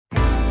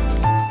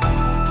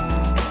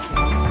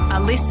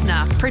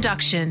listener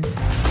production.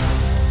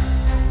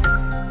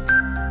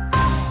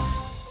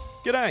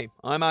 G'day,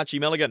 I'm Archie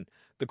Milligan.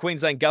 The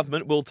Queensland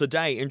Government will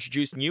today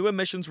introduce new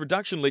emissions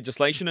reduction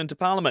legislation into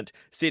Parliament,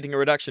 setting a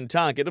reduction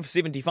target of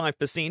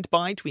 75%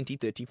 by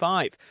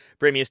 2035.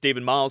 Premier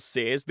Stephen Miles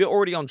says they're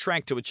already on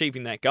track to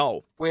achieving that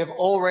goal. We have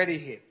already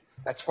hit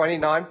a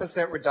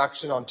 29%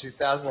 reduction on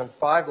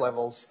 2005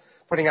 levels,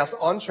 putting us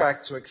on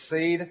track to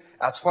exceed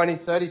our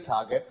 2030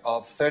 target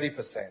of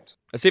 30%.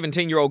 A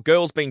 17-year-old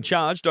girl's been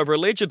charged over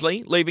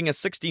allegedly leaving a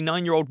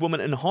 69-year-old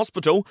woman in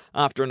hospital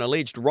after an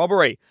alleged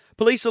robbery.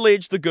 Police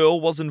allege the girl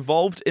was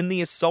involved in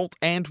the assault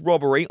and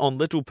robbery on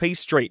Little Peace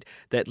Street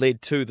that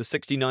led to the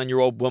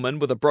 69-year-old woman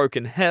with a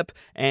broken hip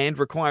and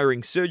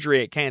requiring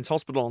surgery at Cairns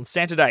Hospital on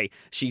Saturday.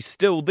 She's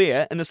still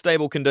there in a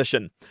stable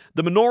condition.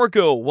 The Manoora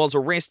girl was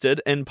arrested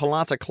in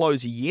Palata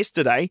Close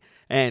yesterday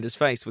and is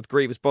faced with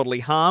grievous bodily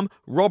harm,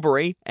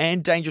 robbery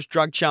and dangerous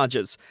drug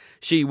charges.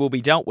 She will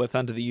be dealt with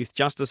under the Youth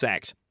Justice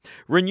Act.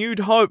 Renewed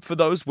hope for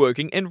those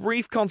working in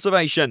reef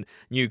conservation.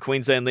 New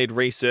Queensland-led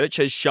research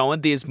has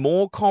shown there's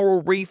more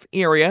coral reef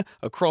area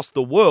across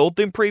the world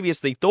than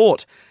previously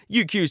thought.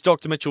 UQ's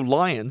Dr. Mitchell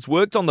Lyons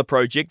worked on the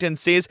project and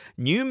says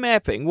new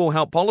mapping will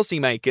help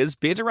policymakers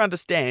better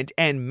understand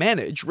and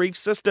manage reef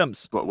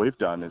systems. What we've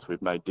done is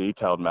we've made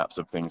detailed maps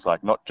of things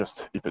like not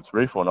just if it's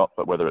reef or not,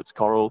 but whether it's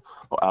coral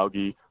or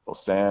algae or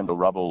sand or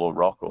rubble or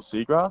rock or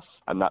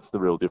seagrass. And that's the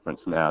real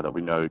difference now that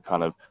we know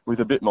kind of with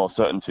a bit more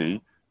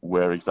certainty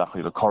where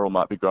exactly the coral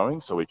might be growing,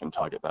 so we can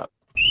target that.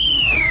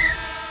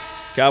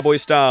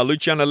 Cowboys star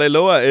Luciano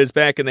Leilua is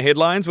back in the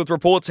headlines with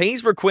reports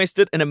he's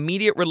requested an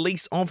immediate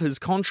release of his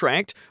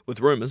contract,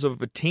 with rumours of a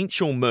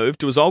potential move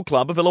to his old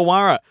club of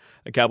Illawarra.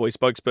 A Cowboys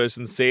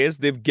spokesperson says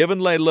they've given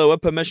Leilua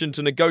permission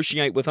to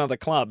negotiate with other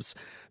clubs.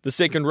 The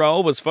second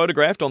row was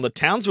photographed on the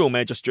Townsville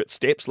Magistrate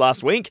steps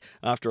last week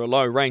after a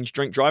low-range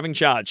drink driving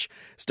charge.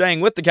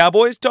 Staying with the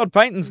Cowboys, Todd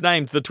Payten's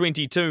named the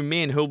 22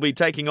 men who'll be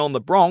taking on the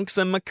Broncos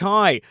in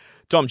Mackay.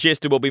 Tom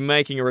Chester will be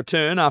making a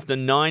return after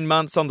 9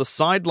 months on the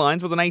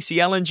sidelines with an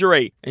ACL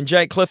injury. And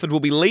Jake Clifford will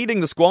be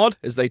leading the squad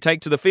as they take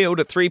to the field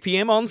at 3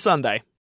 p.m. on Sunday.